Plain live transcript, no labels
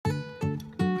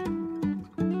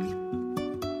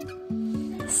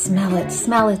Smell it,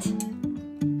 smell it.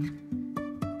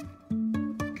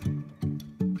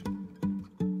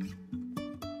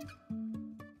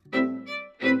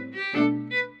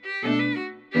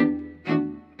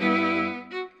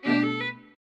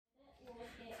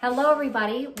 Hello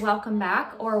everybody, welcome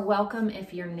back, or welcome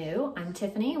if you're new. I'm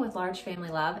Tiffany with Large Family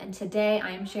Love, and today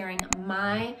I am sharing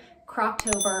my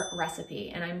Crocktober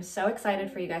recipe, and I'm so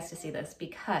excited for you guys to see this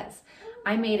because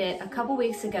I made it a couple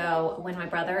weeks ago when my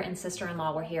brother and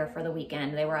sister-in-law were here for the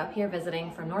weekend. They were up here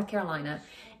visiting from North Carolina,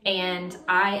 and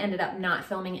I ended up not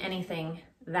filming anything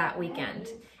that weekend.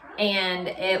 And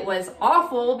it was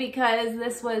awful because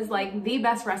this was like the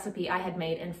best recipe I had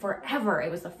made in forever. It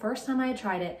was the first time I had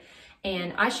tried it.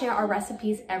 And I share our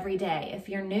recipes every day. If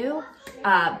you're new,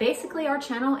 basically our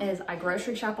channel is I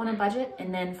grocery shop on a budget,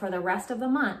 and then for the rest of the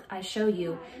month, I show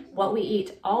you what we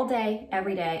eat all day,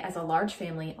 every day as a large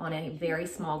family on a very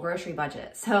small grocery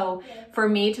budget. So for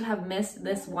me to have missed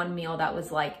this one meal that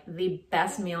was like the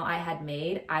best meal I had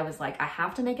made, I was like, I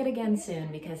have to make it again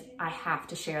soon because I have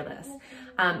to share this.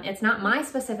 It's not my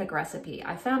specific recipe.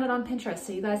 I found it on Pinterest,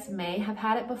 so you guys may have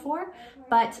had it before,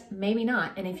 but maybe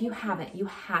not. And if you haven't, you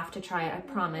have to try it. I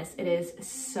promise. It is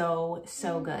so,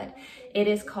 so good. It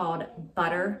is called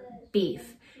butter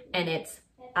beef, and it's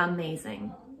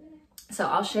amazing. So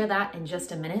I'll share that in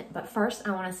just a minute, but first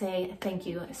I want to say thank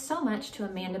you so much to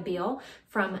Amanda Beal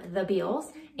from The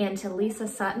Beals and to Lisa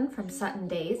Sutton from Sutton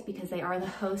Days, because they are the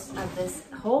hosts of this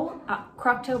whole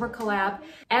Crocktober collab.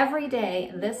 Every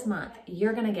day this month,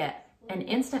 you're going to get an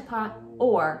Instant Pot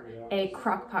or a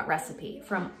crock pot recipe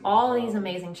from all these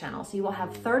amazing channels. You will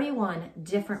have 31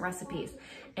 different recipes,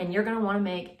 and you're going to want to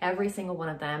make every single one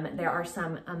of them. There are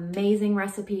some amazing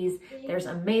recipes. There's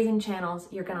amazing channels.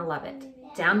 You're going to love it.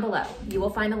 Down below, you will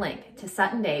find a link to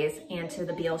Sutton Days and to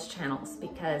the Beals channels,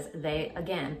 because they,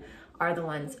 again, are the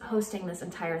ones hosting this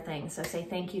entire thing. So say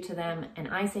thank you to them, and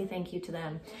I say thank you to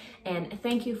them. And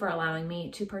thank you for allowing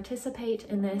me to participate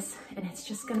in this. And it's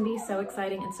just gonna be so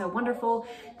exciting and so wonderful.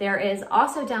 There is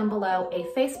also down below a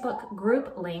Facebook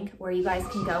group link where you guys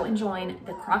can go and join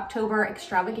the Crocktober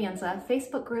Extravaganza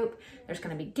Facebook group. There's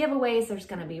gonna be giveaways, there's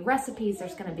gonna be recipes,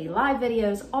 there's gonna be live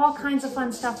videos, all kinds of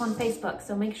fun stuff on Facebook.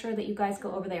 So make sure that you guys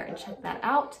go over there and check that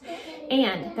out.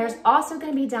 And there's also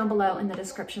gonna be down below in the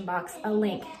description box a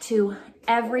link to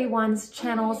everyone's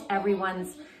channels,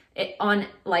 on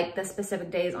like the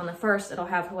specific days. On the 1st, it'll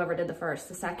have whoever did the 1st,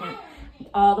 the 2nd,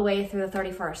 all the way through the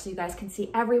 31st. So you guys can see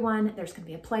everyone. There's gonna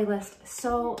be a playlist,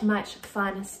 so much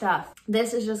fun stuff.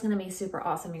 This is just gonna be super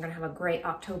awesome. You're gonna have a great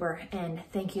October, and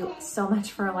thank you so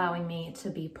much for allowing me to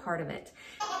be part of it.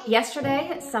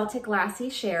 Yesterday, Celtic Lassie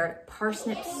shared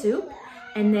parsnip soup.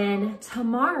 And then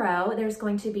tomorrow, there's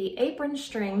going to be Apron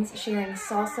Strings sharing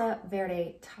salsa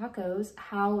verde tacos.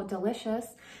 How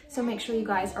delicious. So make sure you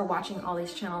guys are watching all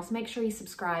these channels. Make sure you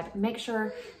subscribe. Make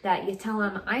sure that you tell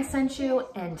them I sent you,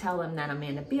 and tell them that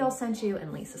Amanda Beal sent you,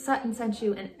 and Lisa Sutton sent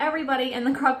you, and everybody in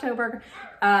the Crocktober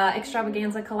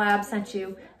Extravaganza collab sent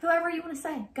you. Whoever you want to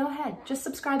say, go ahead. Just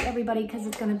subscribe, everybody, because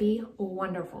it's going to be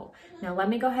wonderful. Now let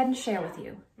me go ahead and share with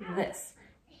you this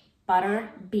butter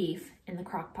beef in the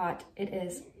crock pot. It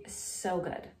is so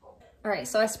good. All right,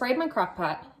 so I sprayed my crock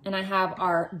pot, and I have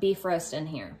our beef roast in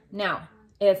here. Now,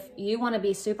 if you want to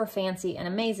be super fancy and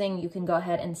amazing, you can go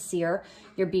ahead and sear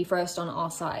your beef roast on all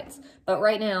sides. But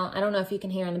right now, I don't know if you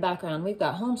can hear in the background, we've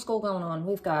got homeschool going on,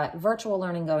 we've got virtual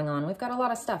learning going on, we've got a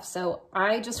lot of stuff. So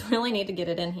I just really need to get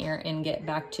it in here and get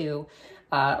back to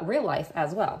real life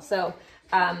as well. So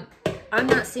I'm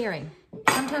not searing.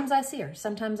 Sometimes I sear,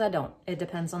 sometimes I don't. It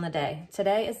depends on the day.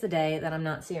 Today is the day that I'm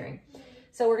not searing.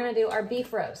 So we're gonna do our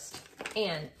beef roast.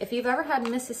 And if you've ever had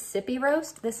Mississippi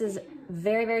roast, this is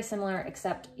very, very similar,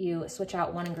 except you switch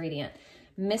out one ingredient.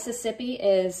 Mississippi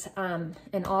is an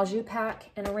au jus pack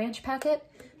and a ranch packet.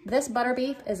 This butter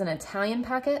beef is an Italian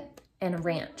packet and a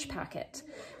ranch packet.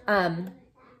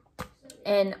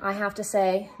 And I have to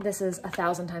say, this is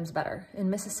 1,000 times better.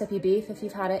 And Mississippi beef, if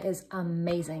you've had it, is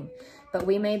amazing. But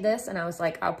we made this, and I was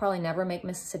like, I'll probably never make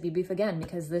Mississippi beef again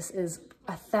because this is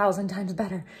 1,000 times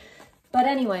better. But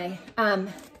anyway,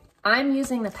 I'm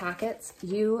using the packets.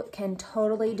 You can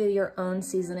totally do your own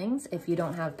seasonings. If you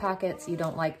don't have packets, you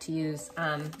don't like to use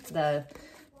the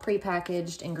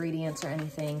prepackaged ingredients or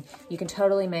anything, you can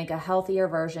totally make a healthier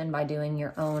version by doing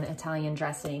your own Italian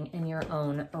dressing and your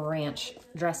own ranch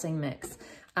dressing mix.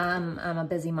 I'm a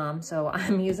busy mom, so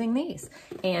I'm using these.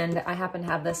 And I happen to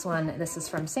have this one. This is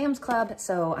from Sam's Club,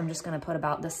 so I'm just gonna put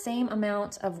about the same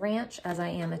amount of ranch as I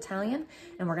am Italian,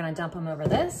 and we're gonna dump them over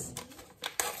this.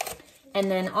 And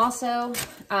then also,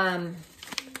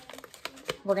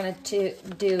 we're going to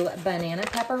do banana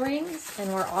pepper rings,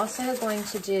 and we're also going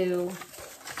to do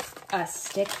a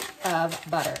stick of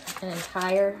butter, an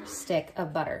entire stick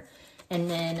of butter. And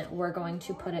then we're going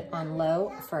to put it on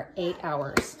low for 8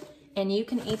 hours. And you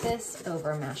can eat this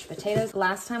over mashed potatoes.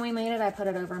 Last time we made it, I put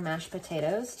it over mashed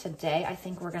potatoes. Today, I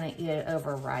think we're gonna eat it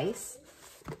over rice.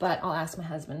 But I'll ask my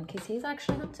husband because he's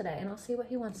actually home today and I'll see what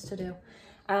he wants to do.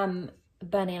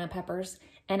 Banana peppers.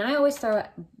 And I always throw a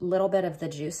little bit of the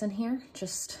juice in here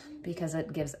just because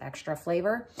it gives extra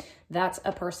flavor. That's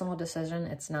a personal decision.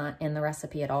 It's not in the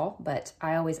recipe at all, but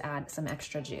I always add some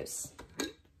extra juice.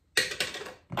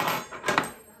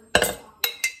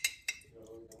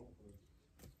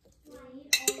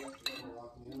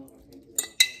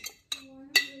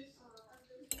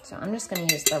 So I'm just going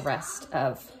to use the rest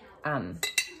of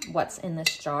what's in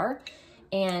this jar.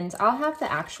 And I'll have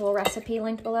the actual recipe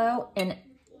linked below. And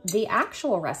the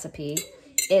actual recipe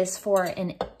is for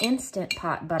an Instant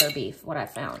Pot butter beef, what I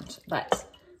found. But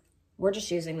we're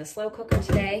just using the slow cooker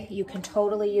today. You can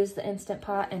totally use the Instant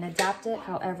Pot and adapt it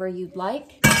however you'd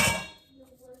like.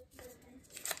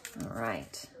 All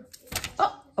right.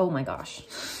 Oh my gosh.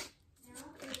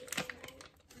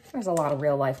 There's a lot of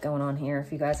real life going on here.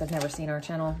 If you guys have never seen our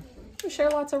channel, we share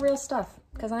lots of real stuff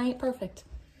because I ain't perfect.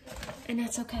 And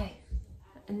that's okay.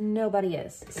 Nobody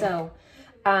is. So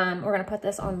we're going to put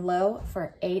this on low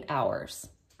for 8 hours.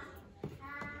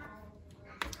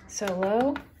 So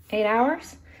low, 8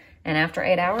 hours. And after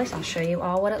 8 hours, I'll show you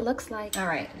all what it looks like. All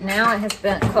right, now it has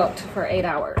been cooked for 8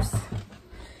 hours.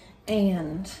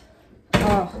 And,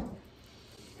 oh,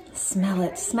 smell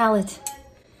it, smell it.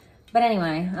 But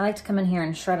anyway, I like to come in here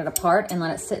and shred it apart and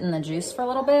let it sit in the juice for a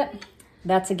little bit.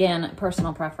 That's, again,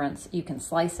 personal preference. You can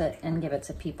slice it and give it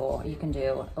to people. You can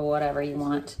do whatever you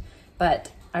want.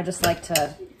 But I just like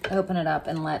to open it up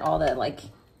and let all the, like,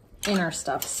 inner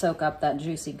stuff soak up that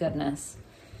juicy goodness.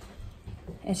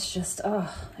 It's just,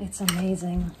 oh, it's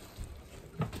amazing.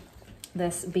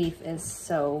 This beef is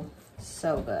so,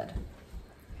 so good.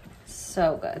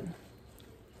 So good.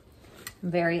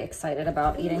 I'm very excited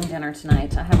about eating dinner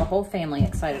tonight. I have a whole family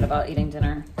excited about eating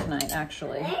dinner tonight,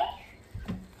 actually.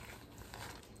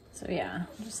 So yeah,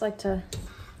 I just like to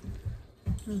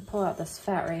pull out this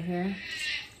fat right here.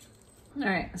 All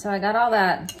right, so I got all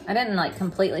that. I didn't like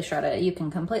completely shred it. You can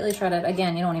completely shred it.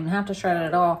 Again, you don't even have to shred it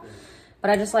at all.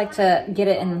 But I just like to get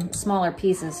it in smaller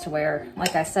pieces to where,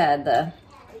 like I said,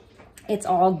 it's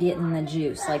all getting the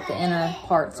juice. Like the inner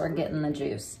parts are getting the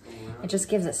juice. It just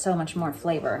gives it so much more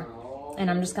flavor. And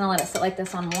I'm just gonna let it sit like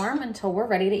this on warm until we're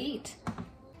ready to eat.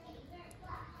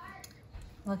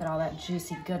 Look at all that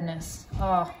juicy goodness.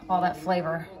 Oh, all that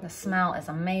flavor. The smell is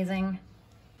amazing.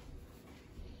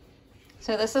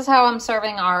 So this is how I'm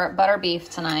serving our butter beef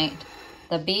tonight.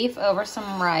 The beef over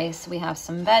some rice. We have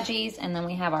some veggies, and then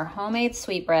we have our homemade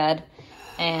sweetbread.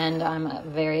 And I'm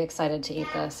very excited to eat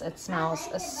this. It smells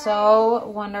so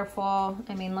wonderful.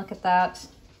 I mean, look at that.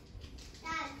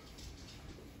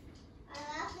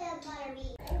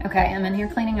 Okay, I'm in here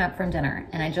cleaning up from dinner,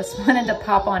 and I just wanted to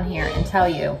pop on here and tell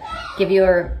you, give you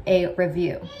a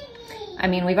review. I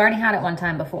mean, we've already had it one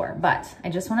time before, but I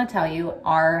just want to tell you,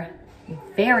 our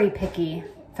very picky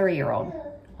 3-year-old,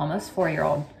 almost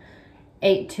 4-year-old,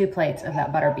 ate 2 plates of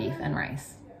that butter beef and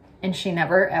rice, and she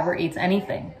never ever eats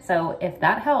anything. So if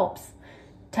that helps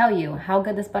tell you how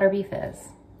good this butter beef is,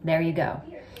 there you go.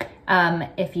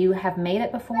 If you have made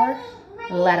it before,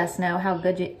 let us know how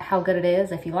good it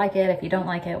is, if you like it, if you don't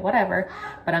like it, whatever.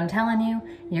 But I'm telling you,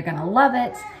 you're gonna love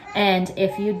it. And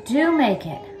if you do make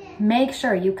it, make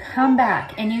sure you come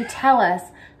back and you tell us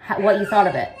what you thought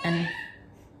of it. And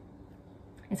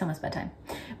it's almost bedtime.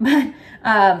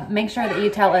 But make sure that you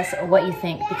tell us what you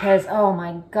think, because oh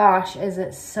my gosh, is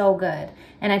it so good.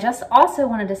 And I just also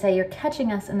wanted to say, you're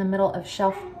catching us in the middle of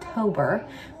Shelftober,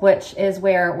 which is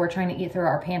where we're trying to eat through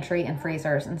our pantry and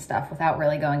freezers and stuff without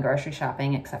really going grocery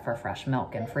shopping, except for fresh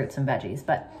milk and fruits and veggies.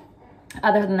 But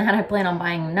other than that, I plan on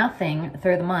buying nothing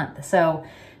through the month. So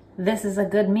this is a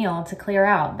good meal to clear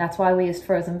out. That's why we used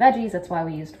frozen veggies. That's why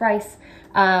we used rice.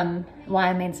 Why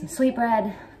I made some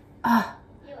sweetbread. Oh,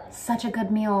 such a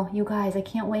good meal, you guys. I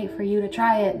can't wait for you to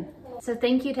try it. So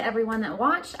thank you to everyone that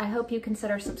watched. I hope you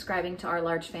consider subscribing to our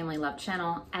Large Family Love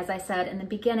channel. As I said in the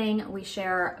beginning, we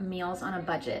share meals on a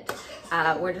budget.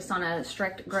 We're just on a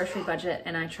strict grocery budget,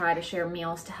 and I try to share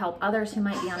meals to help others who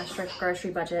might be on a strict grocery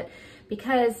budget,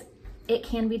 because it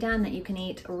can be done that you can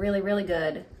eat really, really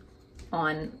good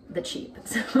on the cheap.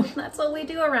 So that's what we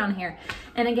do around here.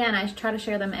 And again, I try to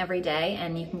share them every day,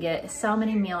 and you can get so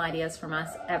many meal ideas from us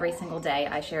every single day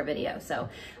I share a video. So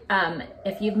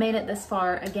if you've made it this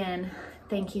far, again,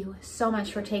 thank you so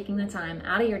much for taking the time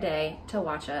out of your day to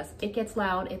watch us. It gets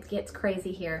loud, it gets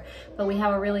crazy here, but we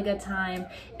have a really good time.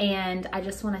 And I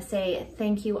just want to say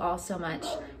thank you all so much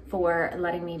for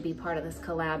letting me be part of this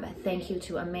collab. Thank you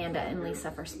to Amanda and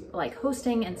Lisa for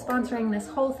hosting and sponsoring this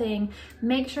whole thing.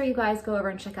 Make sure you guys go over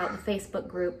and check out the Facebook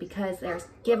group because there's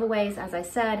giveaways. As I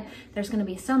said, there's going to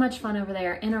be so much fun over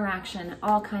there, interaction,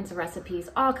 all kinds of recipes,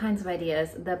 all kinds of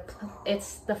ideas.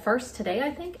 It's the first today,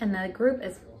 I think, and the group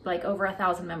is like over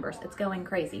 1,000 members. It's going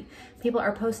crazy. People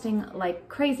are posting like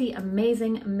crazy,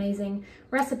 amazing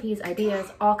recipes,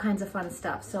 ideas, all kinds of fun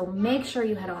stuff. So make sure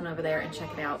you head on over there and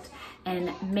check it out.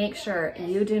 And make sure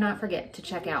you do not forget to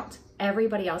check out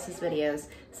everybody else's videos.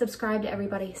 Subscribe to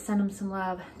everybody, send them some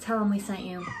love, tell them we sent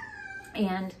you.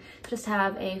 And just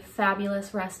have a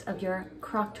fabulous rest of your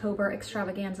Crocktober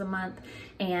Extravaganza month.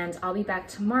 And I'll be back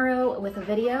tomorrow with a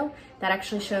video that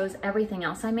actually shows everything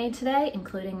else I made today,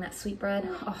 including that sweetbread.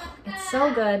 Oh, it's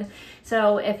so good.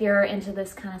 So if you're into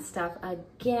this kind of stuff,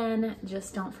 again,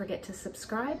 just don't forget to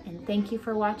subscribe. And thank you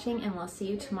for watching, and we'll see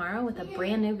you tomorrow with a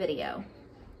brand new video.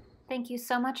 Thank you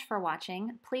so much for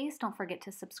watching. Please don't forget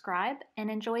to subscribe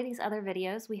and enjoy these other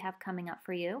videos we have coming up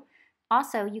for you.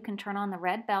 Also, you can turn on the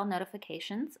red bell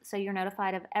notifications so you're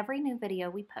notified of every new video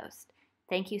we post.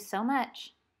 Thank you so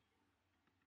much.